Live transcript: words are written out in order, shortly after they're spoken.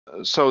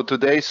So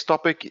today's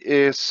topic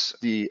is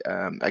the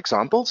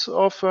examples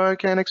of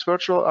KNX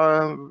Virtual.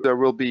 There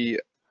will be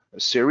a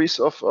series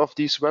of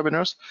these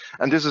webinars,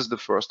 and this is the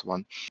first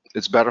one.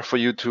 It's better for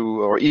you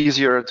to, or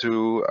easier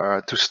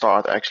to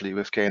start actually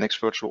with KNX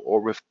Virtual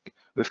or with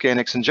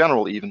KNX in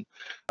general even.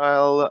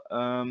 I'll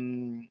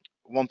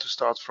want to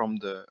start from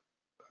the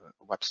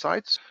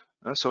website.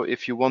 So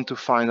if you want to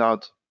find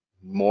out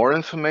more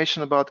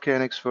information about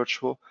KNX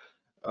Virtual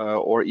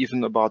or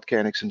even about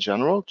KNX in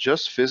general,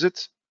 just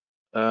visit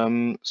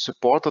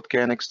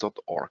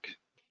support.knx.org,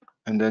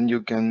 and then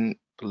you can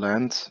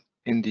land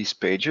in these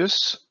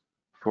pages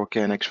for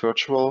KNX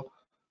Virtual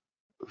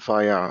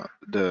via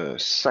the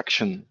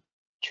section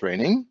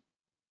training,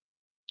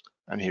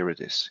 and here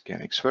it is,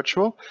 KNX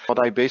Virtual. What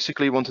I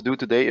basically want to do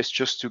today is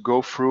just to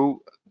go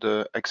through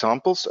the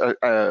examples,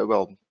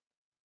 well,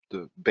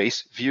 the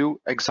base view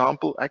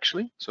example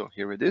actually. So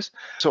here it is.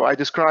 So I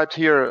described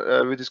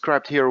here, we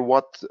described here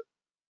what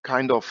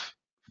kind of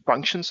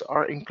functions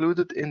are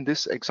included in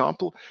this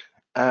example,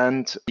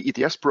 and the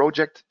ETS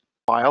project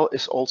file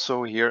is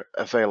also here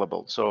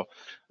available. So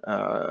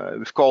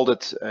we've called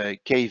it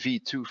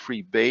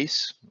KV23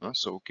 base,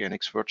 so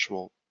KNX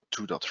Virtual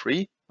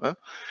 2.3,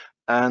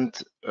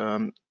 and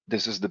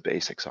this is the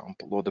base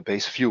example, or the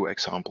base view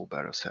example,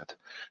 better said.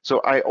 So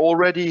I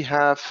already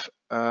have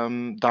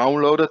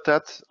downloaded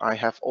that. I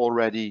have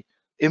already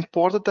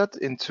imported that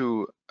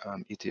into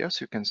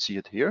ETS. You can see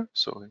it here.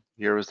 So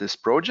here is this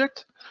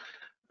project.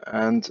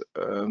 And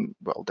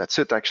well, that's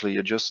it actually.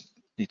 You just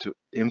need to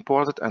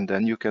import it, and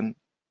then you can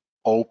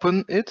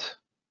open it.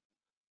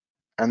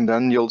 And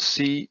then you'll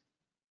see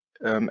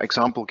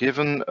example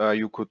given.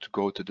 You could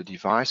go to the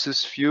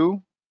devices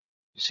view.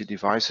 You see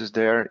devices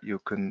there. You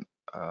can,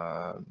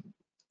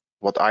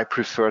 what I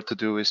prefer to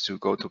do is to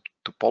go to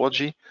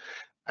topology.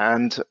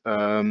 And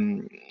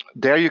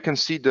there you can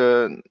see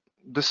the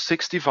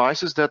 6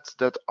 devices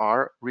that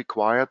are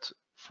required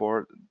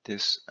for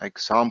this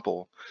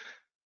example.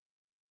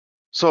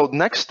 So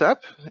next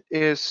step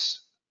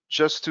is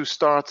just to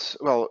start,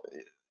 well,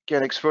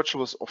 KNX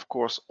Virtual is of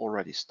course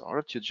already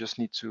started. You just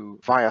need to,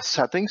 via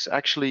settings,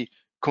 actually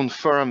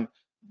confirm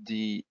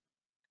the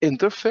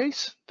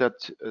interface that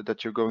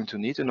you're going to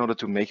need in order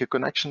to make a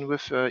connection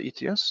with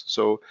ETS.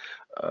 So,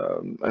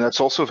 and that's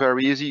also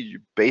very easy.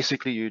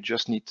 Basically, you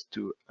just need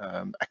to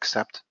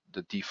accept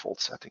the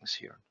default settings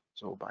here.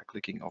 So by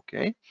clicking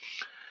OK.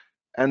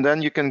 And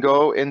then you can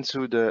go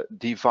into the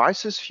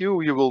devices view.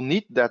 You will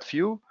need that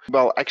view.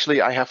 Well,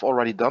 actually, I have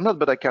already done that,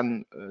 but I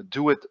can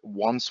do it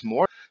once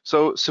more.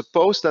 So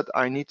suppose that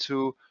I need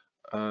to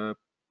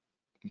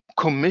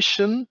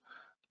commission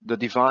the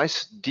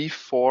device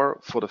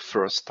D4 for the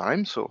first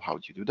time. So how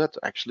do you do that?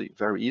 Actually,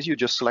 very easy. You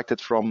just select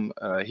it from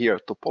here,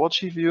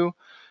 topology view,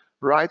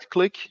 right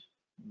click,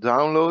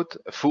 download,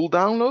 a full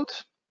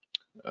download.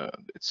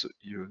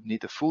 You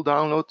need a full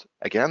download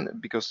again,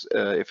 because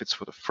if it's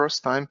for the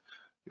first time,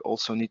 you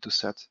also need to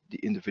set the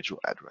individual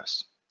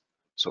address.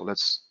 So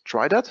let's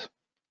try that.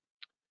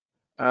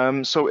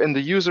 So in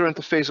the user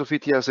interface of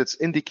ETS, it's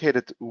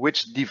indicated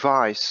which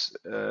device,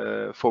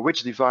 for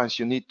which device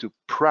you need to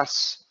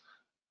press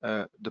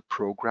the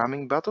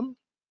programming button.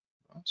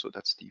 So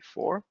that's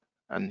D4,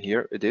 and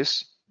here it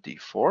is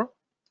D4.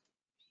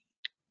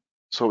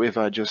 So if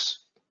I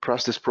just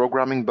press this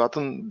programming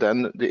button,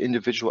 then the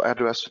individual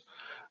address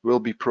will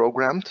be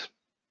programmed.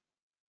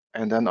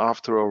 And then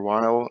after a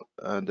while,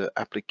 the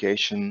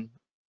application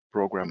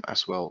program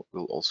as well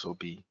will also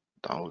be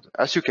downloaded.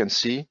 As you can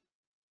see,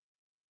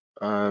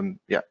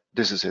 yeah,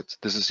 this is it.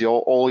 This is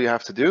all you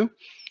have to do.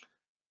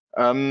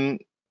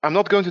 I'm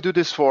not going to do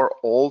this for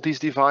all these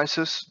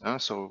devices,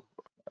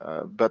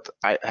 but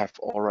I have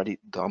already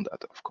done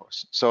that, of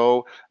course.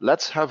 So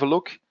let's have a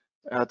look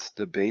at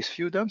the base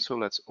view then. So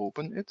let's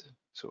open it.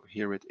 So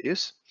here it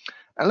is.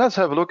 And let's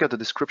have a look at the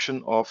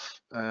description of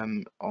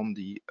on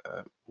the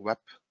web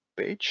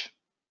page.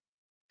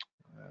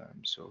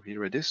 So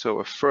here it is. So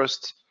a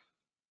first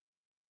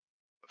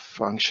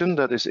function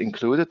that is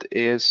included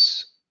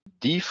is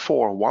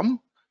D41.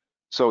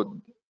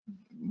 So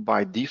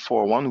by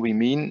D41, we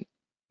mean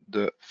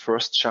the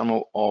first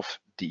channel of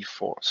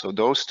D4. So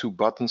those 2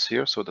 buttons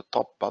here, so the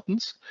top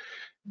buttons,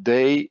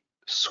 they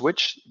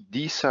switch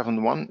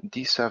D71,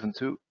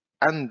 D72,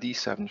 and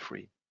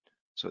D73.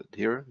 So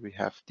here we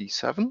have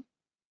D7.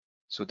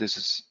 So this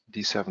is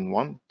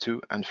D7,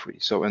 2, and 3.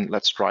 So and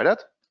let's try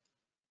that.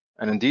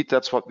 And indeed,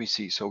 that's what we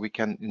see. So we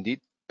can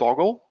indeed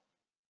toggle,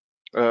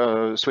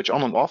 switch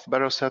on and off,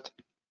 better said,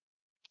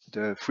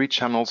 the 3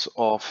 channels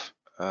of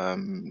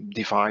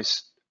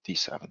device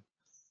D7.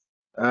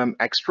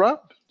 Extra,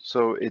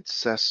 so it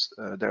says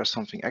there's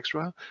something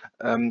extra.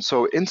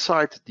 So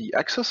inside the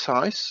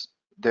exercise,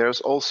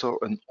 there's also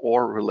an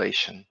OR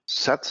relation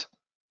set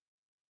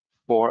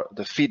for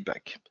the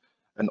feedback.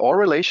 An OR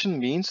relation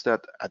means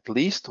that at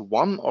least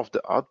one of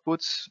the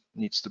outputs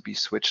needs to be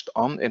switched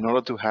on in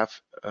order to have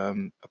a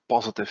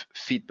positive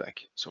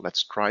feedback. So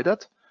let's try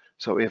that.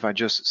 So if I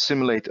just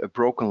simulate a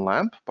broken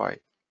lamp by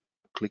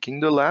clicking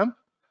the lamp,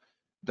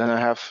 then I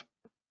have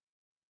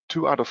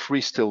 2 out of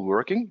 3 still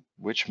working,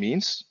 which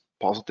means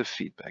positive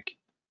feedback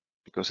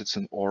because it's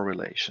an OR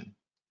relation.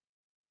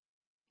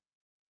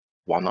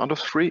 1 out of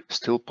 3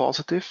 still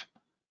positive.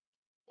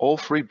 All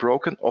 3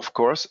 broken, of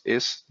course,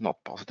 is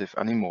not positive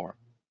anymore.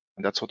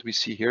 And that's what we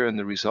see here in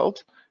the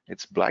result.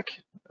 It's black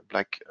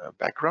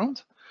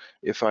background.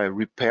 If I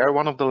repair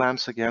one of the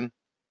lamps again,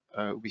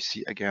 we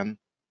see again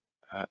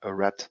a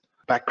red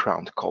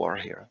background color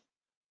here.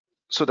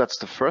 So that's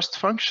the first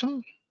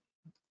function.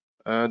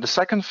 The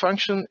second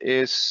function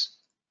is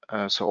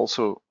so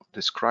also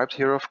described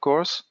here, of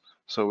course.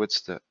 So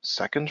it's the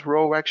second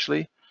row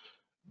actually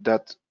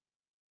that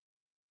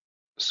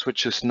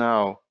switches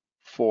now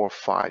 4,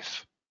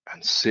 5,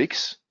 and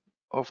 6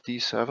 of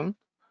these 7.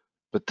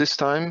 But this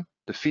time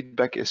the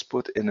feedback is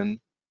put in an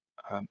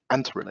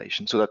AND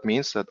relation. So that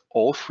means that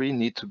all 3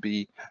 need to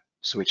be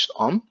switched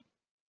on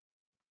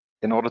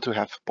in order to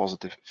have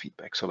positive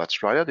feedback. So let's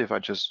try that. If I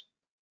just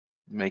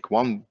make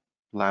one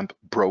lamp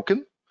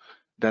broken,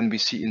 then we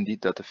see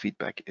indeed that the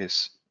feedback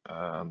is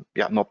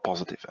not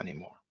positive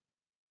anymore.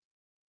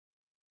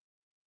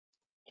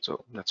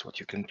 So that's what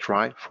you can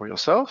try for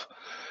yourself.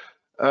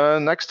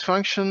 Next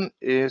function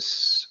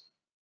is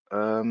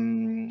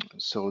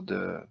so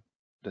the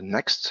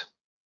next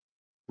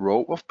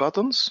row of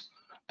buttons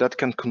that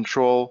can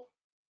control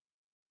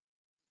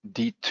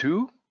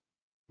D2,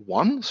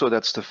 1. So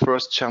that's the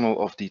first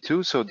channel of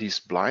D2. So these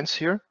blinds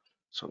here.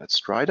 So let's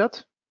try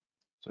that.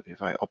 So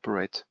if I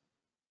operate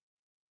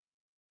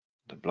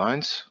the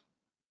blinds,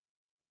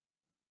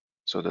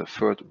 so the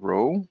third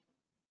row,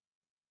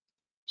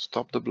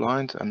 stop the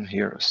blind, and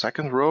here a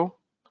second row,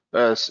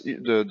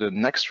 the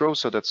next row,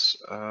 so that's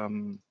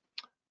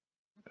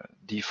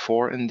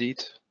D4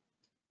 indeed.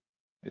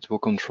 It will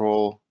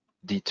control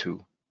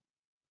D2,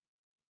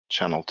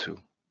 channel 2.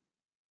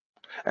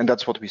 And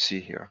that's what we see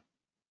here,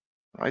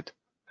 right?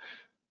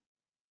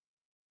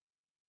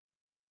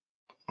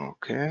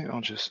 Okay,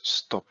 I'll just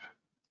stop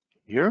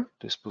here,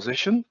 this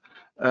position.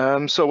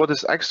 So what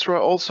is extra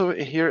also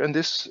here in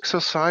this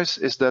exercise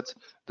is that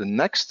the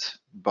next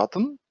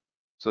button,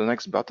 so the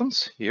next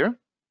buttons here,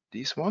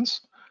 these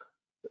ones,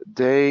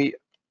 they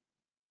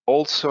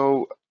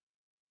also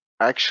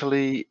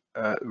actually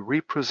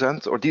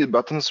represent, or these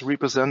buttons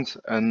represent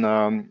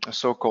a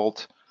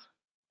so-called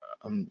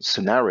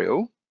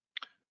scenario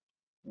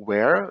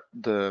where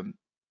the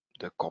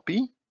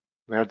copy,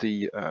 where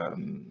the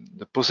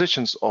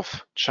positions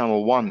of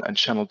channel 1 and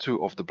channel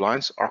 2 of the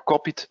blinds are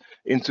copied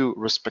into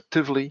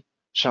respectively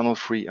channel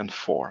 3 and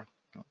 4.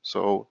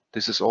 So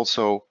this is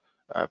also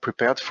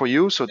prepared for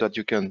you so that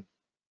you can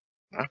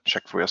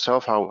check for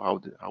yourself how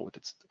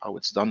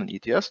it's done in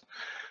ETS.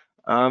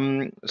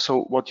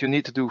 So what you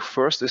need to do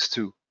first is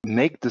to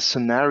make the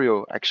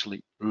scenario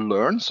actually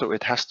learn. So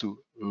it has to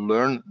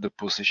learn the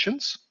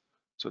positions.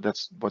 So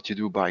that's what you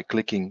do by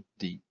clicking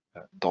the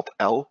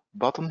 .L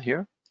button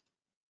here.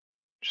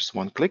 Just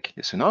one click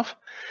is enough.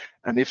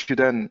 And if you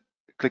then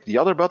click the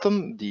other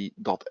button, the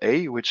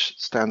 .A, which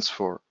stands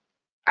for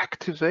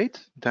activate,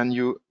 then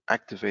you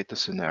activate the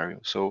scenario.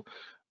 So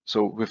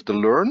with the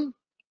learn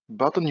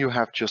button, you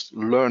have just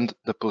learned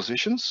the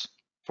positions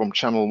from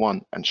channel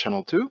 1 and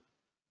channel 2.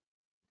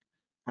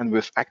 And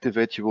with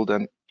activate, you will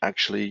then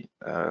actually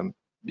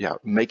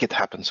make it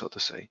happen, so to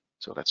say.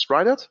 So let's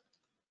try that.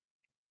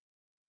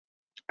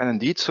 And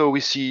indeed, so we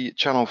see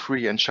channel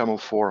 3 and channel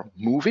 4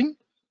 moving.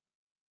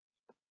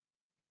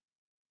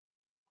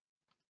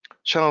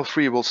 Channel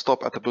 3 will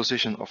stop at the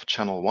position of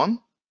channel 1.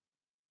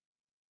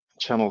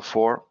 Channel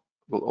 4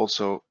 will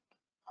also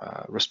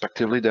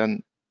respectively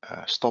then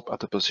stop at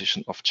the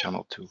position of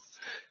channel 2.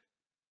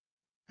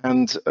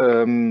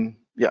 And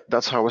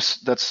that's how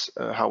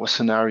a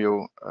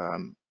scenario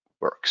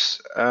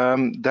works.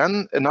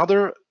 Then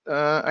another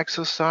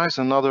exercise,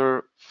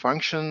 another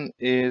function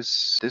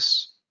is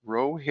this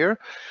row here.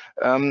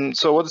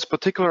 So what is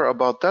particular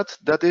about that?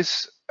 That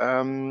is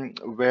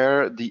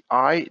where the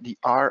I, the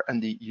R,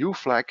 and the U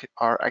flag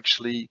are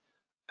actually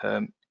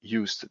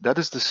used. That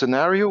is the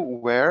scenario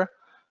where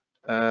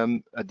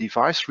a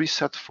device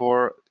reset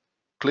for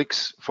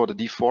clicks for the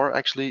D4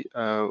 actually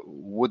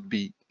would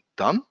be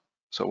done.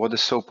 So what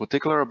is so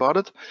particular about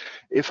it?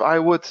 If I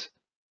would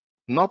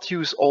not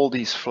use all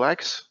these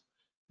flags,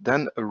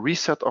 then a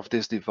reset of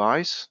this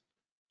device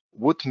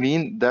would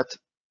mean that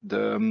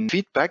the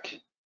feedback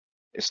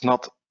is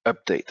not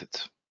updated.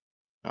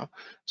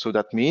 So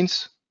that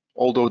means,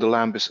 although the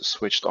lamp is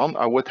switched on,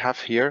 I would have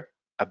here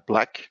a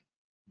black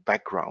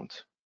background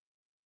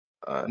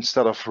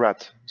instead of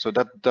red. So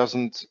that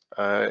doesn't,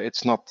 it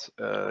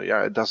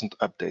doesn't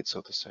update,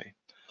 so to say.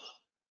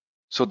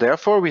 So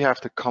therefore, we have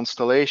the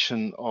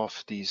constellation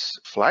of these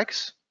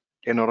flags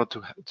in order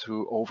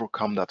to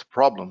overcome that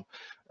problem.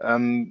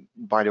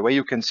 By the way,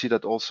 you can see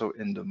that also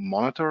in the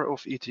monitor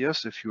of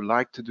ETS if you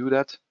like to do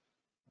that.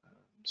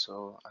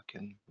 So I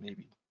can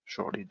maybe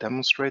shortly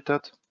demonstrate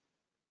that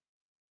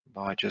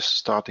by just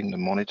starting the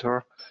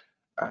monitor.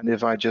 And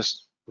if I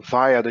just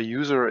via the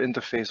user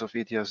interface of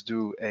ETS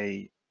do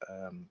a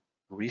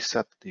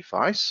reset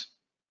device,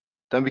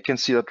 then we can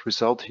see that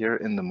result here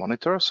in the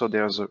monitor. So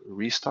there's a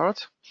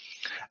restart.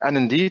 And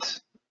indeed,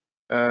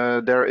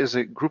 there is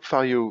a group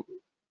value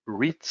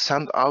read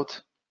sent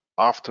out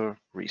after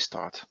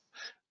restart,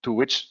 to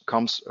which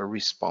comes a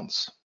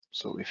response.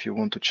 So if you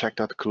want to check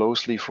that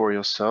closely for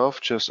yourself,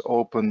 just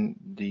open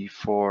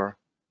D4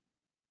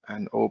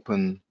 and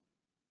open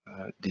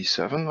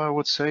D7, I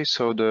would say.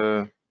 So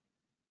the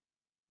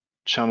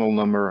channel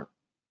number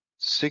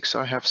 6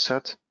 I have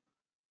set,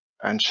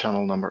 and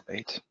channel number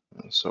 8.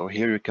 So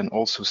here you can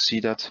also see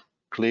that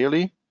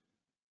clearly.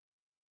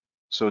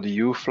 So the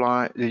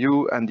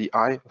U and the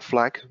I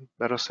flag,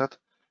 better said,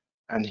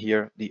 and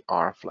here the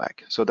R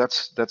flag. So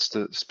that's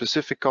the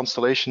specific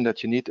constellation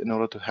that you need in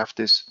order to have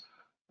this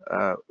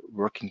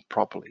working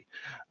properly.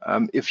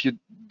 If you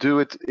do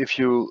it, if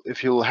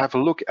you'll have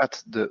a look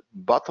at the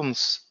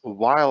buttons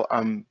while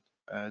I'm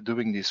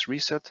doing this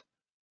reset,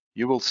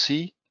 you will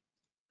see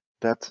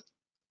that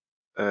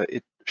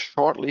it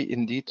shortly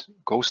indeed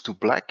goes to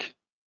black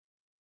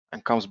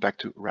and comes back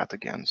to red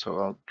again. So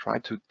I'll try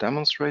to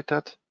demonstrate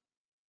that.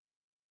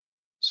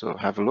 So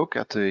have a look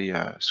at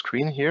the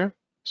screen here.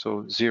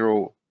 So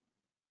 0.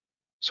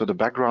 So the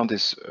background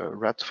is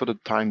red for the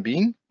time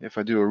being. If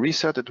I do a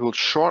reset, it will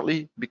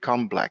shortly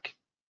become black.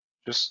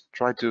 Just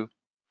try to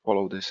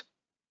follow this.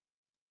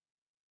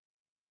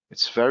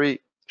 It's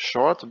very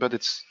short, but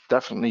it's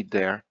definitely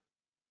there.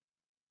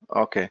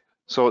 Okay,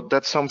 so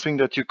that's something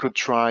that you could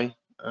try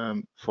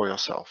for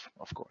yourself,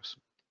 of course.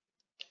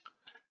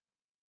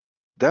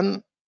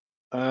 Then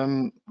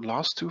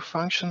last two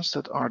functions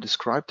that are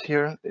described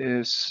here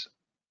is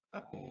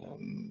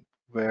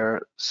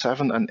where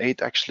 7 and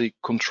 8 actually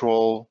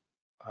control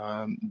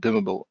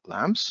dimmable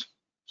lamps.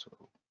 So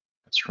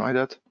let's try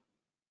that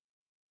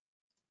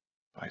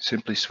by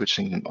simply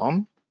switching them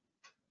on.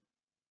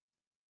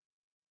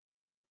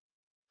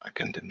 I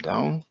can dim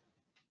down,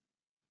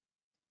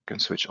 I can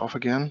switch off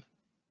again.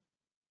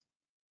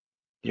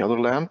 The other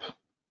lamp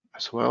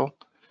as well.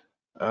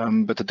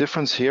 But the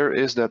difference here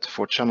is that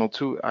for channel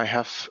 2, I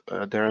have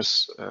there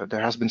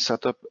has been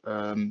set up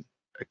a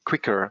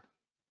quicker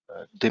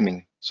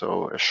dimming,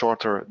 so a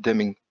shorter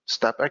dimming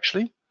step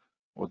actually,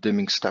 or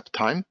dimming step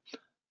time.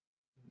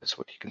 That's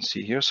what you can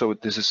see here. So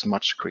this is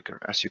much quicker,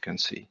 as you can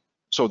see.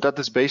 So that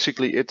is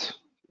basically it,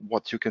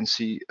 what you can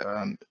see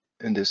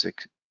in this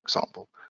example.